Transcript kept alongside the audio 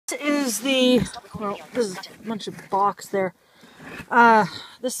is the, well, this is a bunch of box there.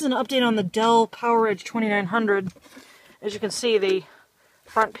 This is an update on the Dell PowerEdge 2900. As you can see, the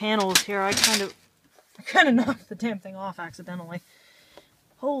front panels here, I kind of knocked the damn thing off accidentally.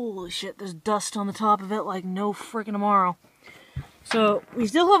 Holy shit, there's dust on the top of it like no freaking tomorrow. So, we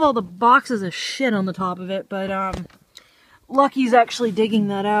still have all the boxes of shit on the top of it, but, Lucky's actually digging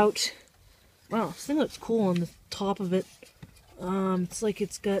that out. Wow, this thing looks cool on the top of it. It's like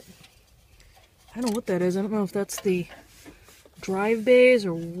it's got, I don't know what that is. I don't know if that's the drive bays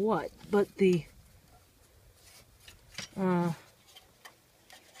or what, but the, I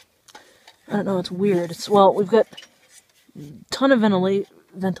don't know, it's weird. It's, well, we've got a ton of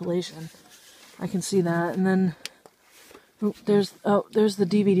ventilation. I can see that. And then, oh, there's the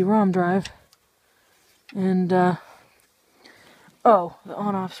DVD-ROM drive. And, oh, the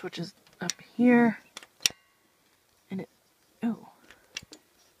on-off switch is up here. And it, oh.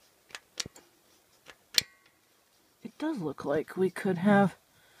 It does look like we could have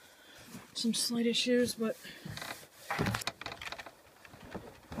some slight issues, but,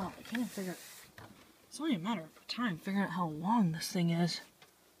 well, I can't figure out, it's only a matter of time figuring out how long this thing is.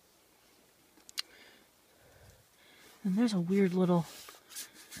 And there's a weird little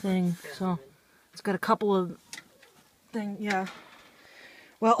thing, so it's got a couple of things, yeah.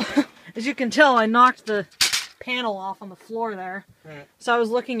 Well, as you can tell, I knocked the panel off on the floor there. So I was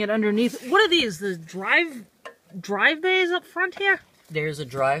looking at underneath. What are these? The drive bays up front here? There's a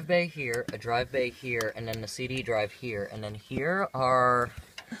drive bay here, a drive bay here, and then the CD drive here. And then here are,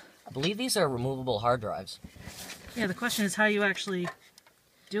 I believe these are removable hard drives. Yeah, the question is how you actually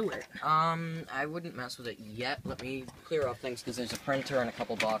do it. I wouldn't mess with it yet. Let me clear off things because there's a printer and a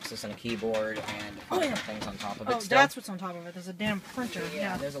couple boxes and a keyboard and a couple things on top of it. Oh, that's what's on top of it. There's a damn printer.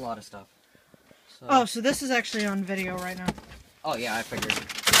 Yeah, there's a lot of stuff. So. Oh, so this is actually on video right now. Oh yeah, I figured.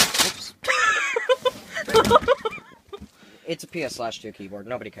 Whoops. It's a PS/2 keyboard.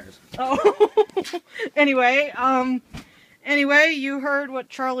 Nobody cares. Oh. Anyway, you heard what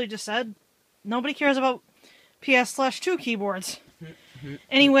Charlie just said. Nobody cares about PS/2 keyboards.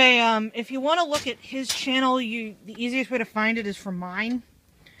 Anyway, if you want to look at his channel, the easiest way to find it is from mine.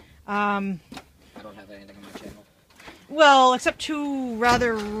 I don't have anything on my channel. Well, except two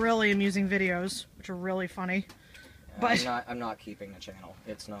rather really amusing videos, which are really funny. But I'm not keeping the channel.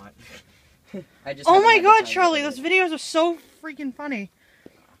 It's not. I just. Oh my God, Charlie, those videos are so freaking funny.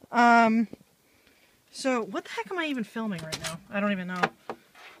 So what the heck am I even filming right now? I don't even know.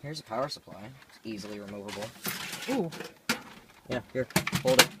 Here's a power supply. It's easily removable. Ooh. Yeah, here,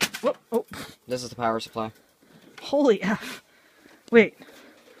 hold it. Whoop, oh. This is the power supply. Holy F. Wait.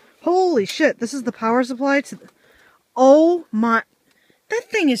 Holy shit, this is the power supply to the... Oh my... That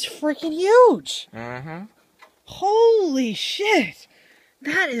thing is freaking huge! Uh-huh. Holy shit!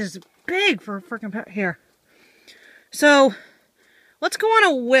 That is big for a freaking... Here. So, let's go on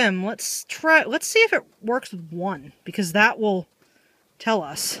a whim. Let's see if it works with one, because that will tell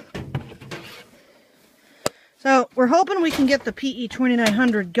us. So, we're hoping we can get the PE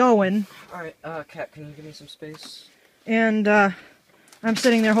 2900 going. Alright, Kat, can you give me some space? And, I'm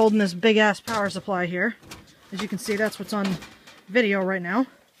sitting there holding this big-ass power supply here. As you can see, that's what's on video right now.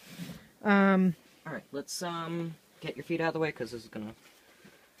 Alright, let's, get your feet out of the way, because this is gonna...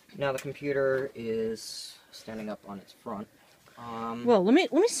 Now the computer is standing up on its front. Well, let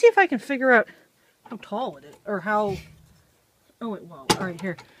me see if I can figure out how tall it is, or how... Oh, wait, whoa. Alright,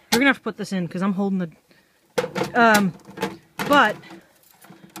 here. You're gonna have to put this in, because I'm holding the... But,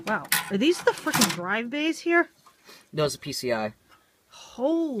 wow, are these the freaking drive bays here? Those are PCI.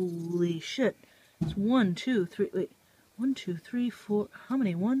 Holy shit. It's 1, 2, 3, wait, 1, 2, 3, 4, how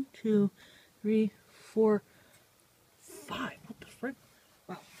many? 1, 2, 3, 4, 5. What the frick?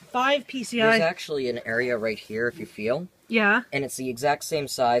 Wow, 5 PCI. There's actually an area right here, if you feel. Yeah. And it's the exact same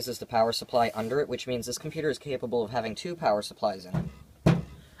size as the power supply under it, which means this computer is capable of having 2 power supplies in it.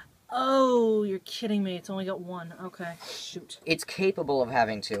 Oh, you're kidding me. It's only got 1. Okay, shoot. It's capable of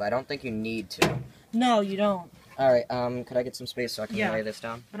having 2. I don't think you need to. No, you don't. Alright, could I get some space so I can lay this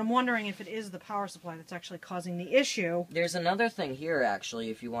down? But I'm wondering if it is the power supply that's actually causing the issue. There's another thing here, actually,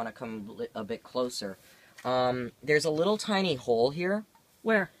 if you want to come a bit closer. There's a little tiny hole here.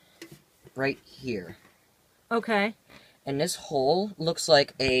 Where? Right here. Okay. And this hole looks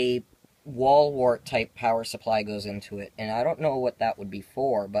like a wall wart type power supply goes into it. And I don't know what that would be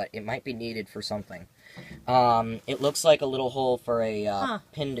for, but it might be needed for something. It looks like a little hole for a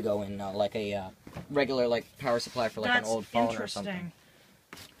pin to go in, like a regular power supply for like an old phone or something.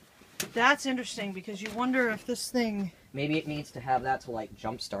 That's interesting because you wonder if this thing... Maybe it needs to have that to like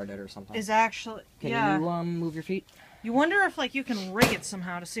jumpstart it or something. Is actually... Can you move your feet? You wonder if, like, you can rig it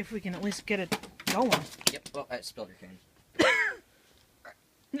somehow to see if we can at least get it going. Yep. Oh, I spilled your cane.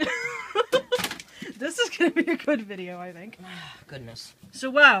 This is going to be a good video, I think. Goodness. So,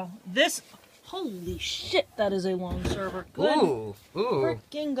 wow. This... Holy shit, that is a long server. Good. Ooh.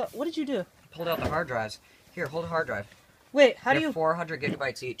 Freaking go... What did you do? Pulled out the hard drives. Here, hold a hard drive. Wait, how do They're you... 400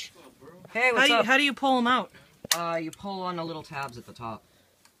 gigabytes each. Hey, what's up? How do you pull them out? You pull on the little tabs at the top.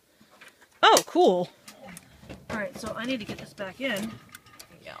 Oh, cool. Alright, so I need to get this back in.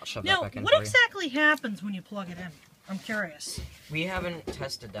 Yeah, I'll shove Now, that back in what for you. exactly happens when you plug it in? I'm curious. We haven't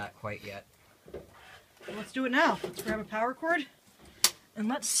tested that quite yet. Well, let's do it now. Let's grab a power cord. And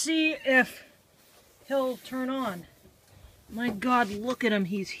let's see if he'll turn on. My God, look at him.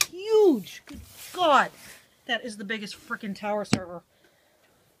 He's huge. Good God. That is the biggest frickin' tower server.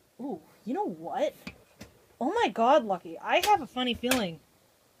 Ooh, you know what? Oh my God, Lucky. I have a funny feeling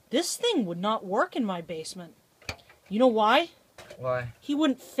this thing would not work in my basement. You know why? Why? He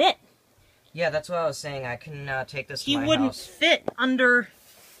wouldn't fit. Yeah, that's what I was saying. I can take this to my He wouldn't house. fit under...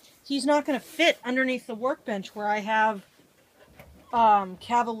 He's not going to fit underneath the workbench where I have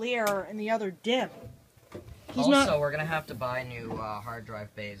Cavalier and the other Dim. He's Also, we're going to have to buy new hard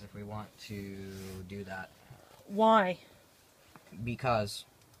drive bays if we want to do that. Why? Because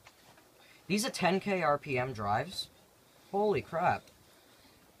these are 10K RPM drives. Holy crap.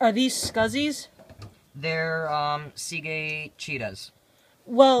 Are these SCSIs? They're Seagate Cheetahs.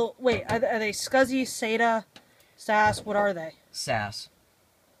 Well, wait, are they SCSI, SATA, SAS? What are they? SAS.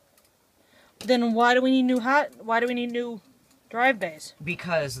 Then why do we need new drive bays?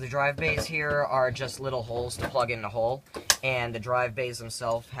 Because the drive bays here are just little holes to plug in the hole, and the drive bays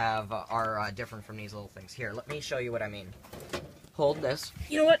themselves are different from these little things. Here, let me show you what I mean. Hold this.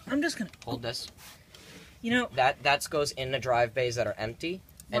 You know what? I'm just gonna Hold this. You know. That goes in the drive bays that are empty,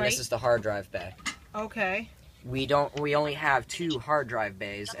 and this is the hard drive bay. Okay. We only have 2 hard drive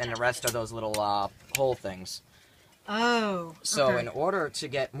bays, and the rest are those little hole things. Oh. So okay. in order to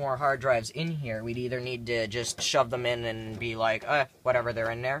get more hard drives in here, we'd either need to just shove them in and be like, whatever,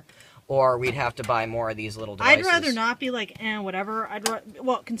 they're in there, or we'd have to buy more of these little devices. I'd rather not be like, whatever.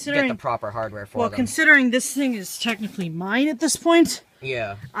 Considering get the proper hardware for them. considering this thing is technically mine at this point,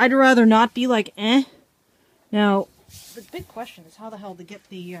 Yeah. I'd rather not be like, Now, the big question is how the hell to get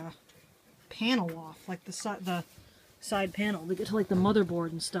the panel off, like the side panel, to get to like the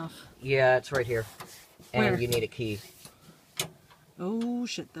motherboard and stuff. Yeah, it's right here. And Where? you need a key. Oh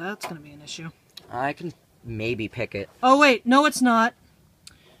shit, that's gonna be an issue. I can maybe pick it. Oh wait, no it's not.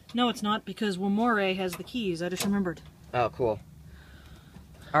 No it's not, because Wamore has the keys, I just remembered. Oh, cool.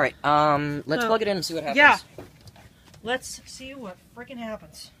 Alright, let's plug it in and see what happens. Yeah. Let's see what freaking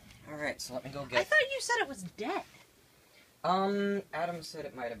happens. Alright, so let me go I get... thought you said it was dead. Adam said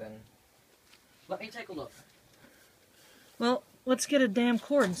it might have been. Let me take a look. Well, let's get a damn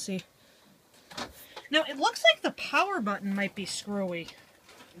cord and see. Now, it looks like the power button might be screwy.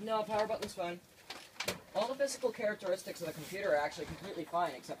 No, power button's fine. All the physical characteristics of the computer are actually completely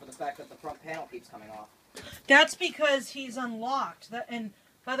fine, except for the fact that the front panel keeps coming off. That's because he's unlocked. And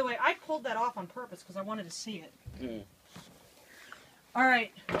by the way, I pulled that off on purpose because I wanted to see it. Mm.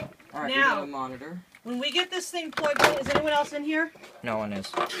 Alright, Alright, we now, got a monitor. when we get this thing plugged in, is anyone else in here? No one is.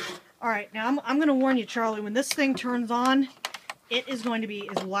 Alright, now I'm going to warn you, Charlie, when this thing turns on, it is going to be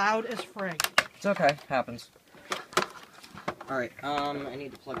as loud as frig. It's okay, happens. Alright, I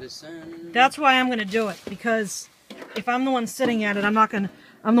need to plug this in. That's why I'm going to do it, because if I'm the one sitting at it,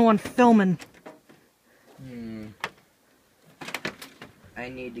 I'm the one filming. I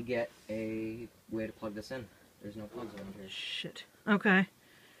need to get a way to plug this in. There's no plugs around here. Shit. Okay.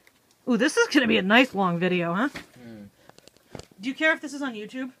 Ooh, this is going to be a nice long video, huh? Do you care if this is on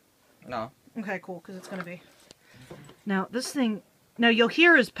YouTube? No. Okay, cool, because it's going to be. Now, this thing... Now, you'll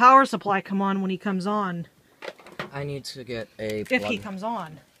hear his power supply come on when he comes on. I need to get a plug. If he comes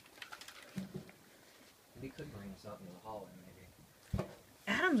on. We could bring this out into the hallway, maybe.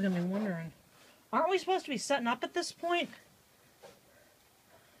 Adam's going to be wondering, aren't we supposed to be setting up at this point?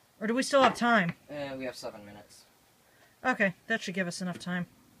 Or do we still have time? We have 7 minutes. Okay, that should give us enough time.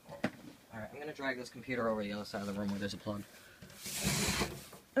 Alright, I'm gonna drag this computer over the other side of the room where there's a plug.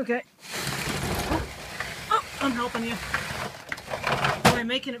 Okay. Oh, I'm helping you. Am I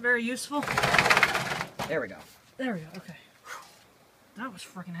making it very useful? There we go. There we go, okay. That was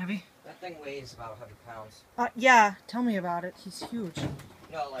freaking heavy. That thing weighs about 100 pounds. Yeah, tell me about it. He's huge.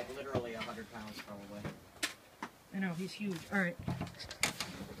 No, like literally 100 pounds probably. I know, he's huge. Alright.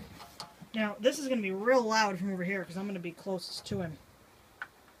 Now, this is going to be real loud from over here because I'm going to be closest to him.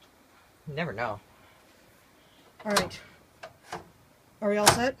 You never know. Alright. Are we all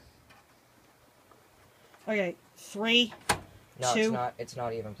set? Okay, 3, No, 2. it's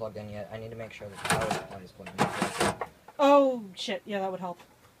not even plugged in yet. I need to make sure that the power supply is plugged in. Oh, shit. Yeah, that would help.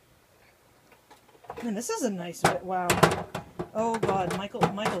 Man, this is a nice bit. Wow. Oh, God.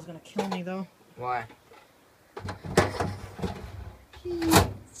 Michael's gonna kill me, though. Why? He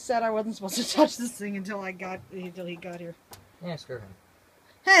said I wasn't supposed to touch this thing until he got here. Yeah, screw him.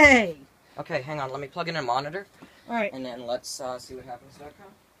 Hey! Okay, hang on. Let me plug in a monitor. Alright. And then let's see what happens.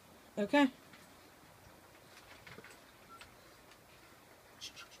 Okay.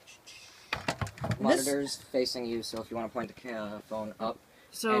 Monitor's facing you, so if you want to point the phone up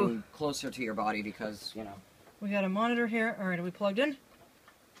and closer to your body because, you know. We got a monitor here. Alright, are we plugged in?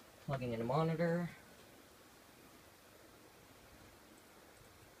 Plugging in a monitor.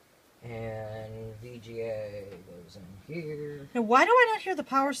 And VGA goes in here. Now, why do I not hear the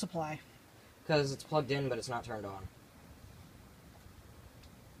power supply? Because it's plugged in, but it's not turned on.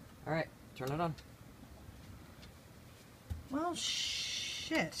 Alright, turn it on. Well,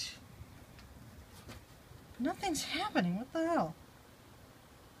 shit. Nothing's happening. What the hell?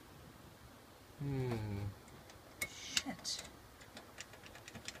 Shit.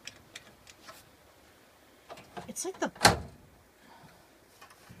 It's like the...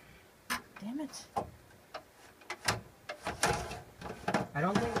 Damn it. I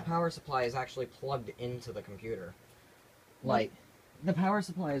don't think the power supply is actually plugged into the computer. Like, the power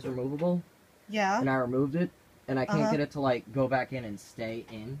supply is removable. Yeah. And I removed it, and I can't get it to, like, go back in and stay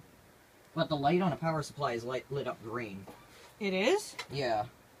in. But the light on a power supply is lit up green. It is? Yeah.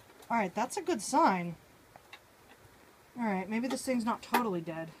 Alright, that's a good sign. Alright, maybe this thing's not totally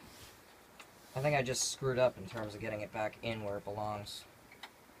dead. I think I just screwed up in terms of getting it back in where it belongs.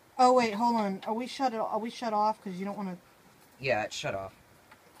 Oh wait, hold on. Are we shut off because you don't want to? Yeah, it's shut off.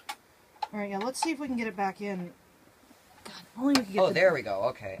 All right, yeah. Let's see if we can get it back in. God, only we can get. Oh, there we go.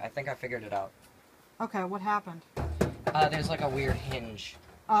 Okay, I think I figured it out. Okay, what happened? There's like a weird hinge.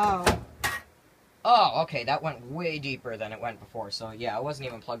 Oh. Oh, okay. That went way deeper than it went before. So yeah, it wasn't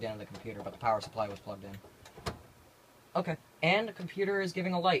even plugged into the computer, but the power supply was plugged in. Okay, and the computer is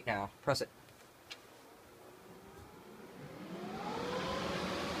giving a light now. Press it.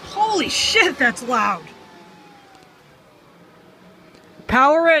 Holy shit, that's loud!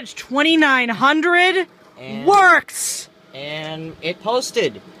 PowerEdge 2900 works! And it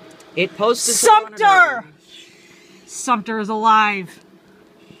posted. It posted. Sumter! Sumter is alive.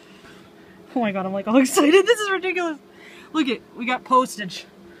 Oh my god, I'm like all excited. This is ridiculous. Look it, we got postage.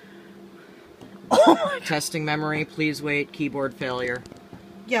 Oh my god. Testing memory, please wait, keyboard failure.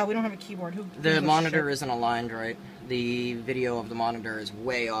 Yeah, we don't have a keyboard. The monitor isn't aligned right. The video of the monitor is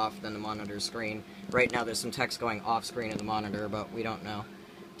way off than the monitor screen. Right now there's some text going off screen of the monitor, but we don't know.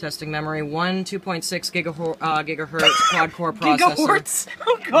 Testing memory, 2.6 gigahertz quad-core processor. Gigahertz?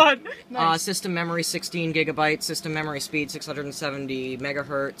 Oh god. Nice. System memory, 16 gigabytes. System memory speed, 670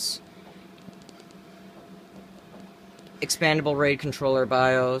 megahertz. Expandable RAID controller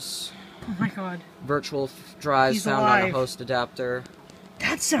BIOS. Oh my god. Virtual drives He's found alive. on a host adapter.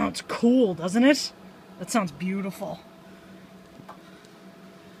 That sounds cool, doesn't it? That sounds beautiful.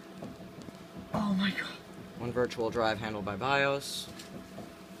 Oh my god. One virtual drive handled by BIOS.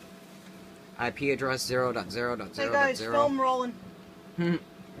 IP address 0.0.0.0. Hey guys, film rolling. Oh,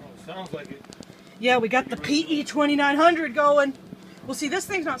 sounds like it. Yeah, we got the PE 2900 going. Well, see, this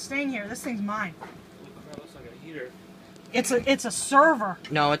thing's not staying here. This thing's mine. That looks like a heater. It's a server.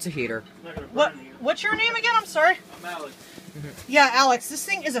 No, it's a heater. It's not gonna burn you. What's your name again? I'm sorry. I'm Alex. Yeah, Alex, this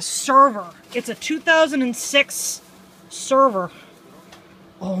thing is a server. It's a 2006 server.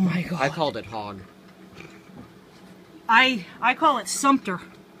 Oh my god. I called it Hog. I call it Sumter.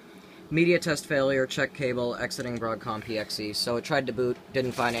 Media test failure, check cable, exiting Broadcom PXE. So it tried to boot,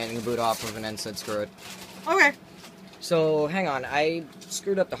 didn't find anything to boot off of, and then said screw it. Okay. So, hang on, I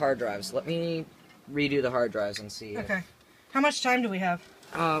screwed up the hard drives. Let me redo the hard drives and see. Okay. How much time do we have?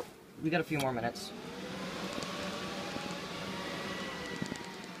 We got a few more minutes.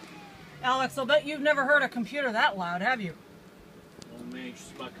 Alex, I'll bet you've never heard a computer that loud, have you? Oh man,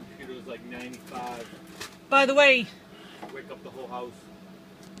 my computer was like 95. By the way, Wake up the whole house.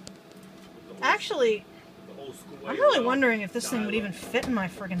 actually, The whole school. I'm really wondering if this thing would even fit in my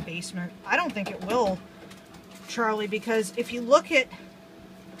friggin' basement. I don't think it will, Charlie, because if you look at...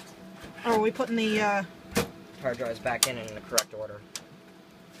 Oh, are we putting the, Hard drives back in the correct order.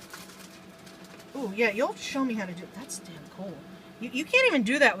 Ooh, yeah, you'll have to show me how to do it. That's damn cool. You can't even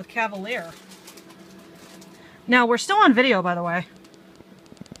do that with Cavalier. Now, we're still on video, by the way.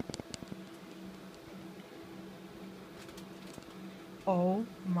 Oh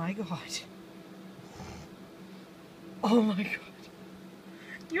my god. Oh my god.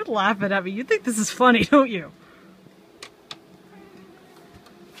 You're laughing at me. You think this is funny, don't you?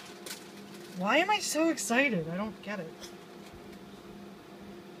 Why am I so excited? I don't get it.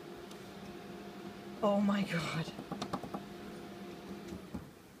 Oh my god.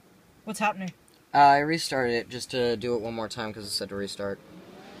 What's happening? I restarted it just to do it one more time because it said to restart.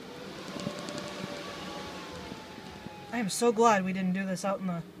 I am so glad we didn't do this out in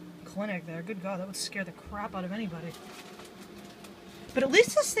the clinic there. Good god, that would scare the crap out of anybody. But at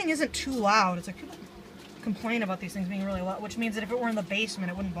least this thing isn't too loud. It's like people complain about these things being really loud, which means that if it were in the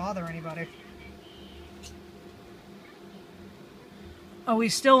basement, it wouldn't bother anybody. Are we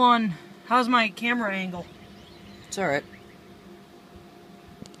still on... How's my camera angle? It's alright.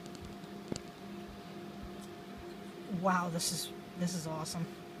 Wow, this is awesome.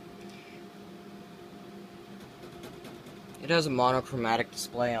 It has a monochromatic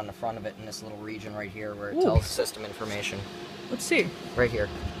display on the front of it in this little region right here where it Ooh. tells system information. Let's see. Right here.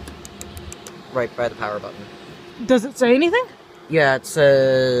 Right by the power button. Does it say anything? Yeah, it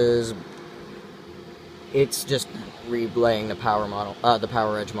says... It's just relaying the power model, the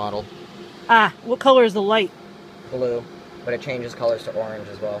PowerEdge model. Ah, what color is the light? Blue, but it changes colors to orange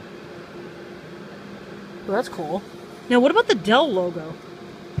as well. Oh, that's cool. Now, what about the Dell logo?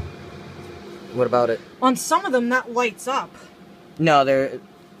 What about it? On some of them, that lights up. No, the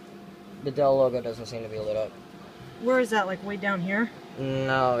Dell logo doesn't seem to be lit up. Where is that, like way down here?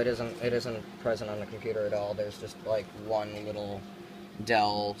 No, it isn't. It isn't present on the computer at all. There's just like one little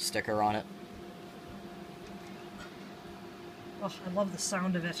Dell sticker on it. Oh, I love the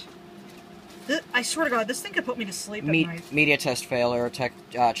sound of it. I swear to God, this thing could put me to sleep at night. Media test failure, check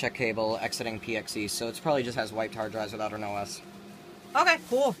cable, exiting PXE, so it probably just has wiped hard drives without an OS. Okay,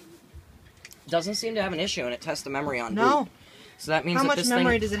 cool. Doesn't seem to have an issue, and it tests the memory on No. boot. So that means How that much this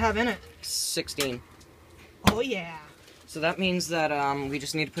memory thing... does it have in it? 16. Oh, yeah. So that means that we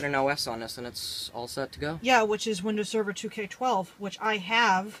just need to put an OS on this, and it's all set to go. Yeah, which is Windows Server 2K12, which I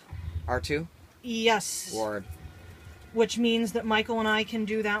have. R2? Yes. Word. Which means that Michael and I can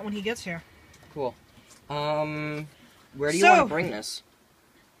do that when he gets here. Cool. Where do you want to bring this?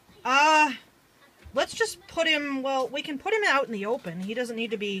 Let's just put him, well, we can put him out in the open. He doesn't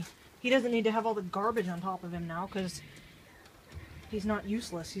need to have all the garbage on top of him now, because he's not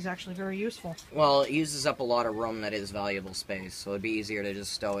useless. He's actually very useful. Well, it uses up a lot of room that is valuable space, so it'd be easier to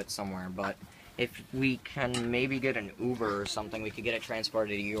just stow it somewhere, but if we can maybe get an Uber or something, we could get it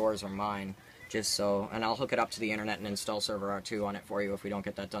transported to yours or mine. Just so, and I'll hook it up to the internet and install Server R2 on it for you if we don't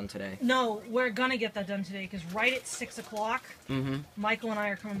get that done today. No, we're gonna get that done today, because right at 6 o'clock, Michael and I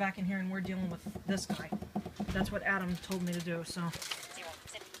are coming back in here and we're dealing with this guy. That's what Adam told me to do, so.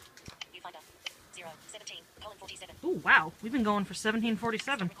 017:47. Ooh, wow, we've been going for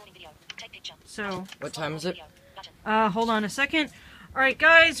 17:47. So. What time is it? Hold on a second. Alright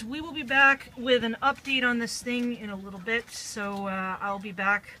guys, we will be back with an update on this thing in a little bit, so I'll be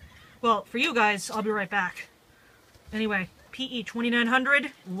back. Well, for you guys, I'll be right back. Anyway, PE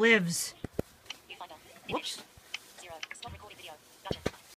 2900 lives. Whoops.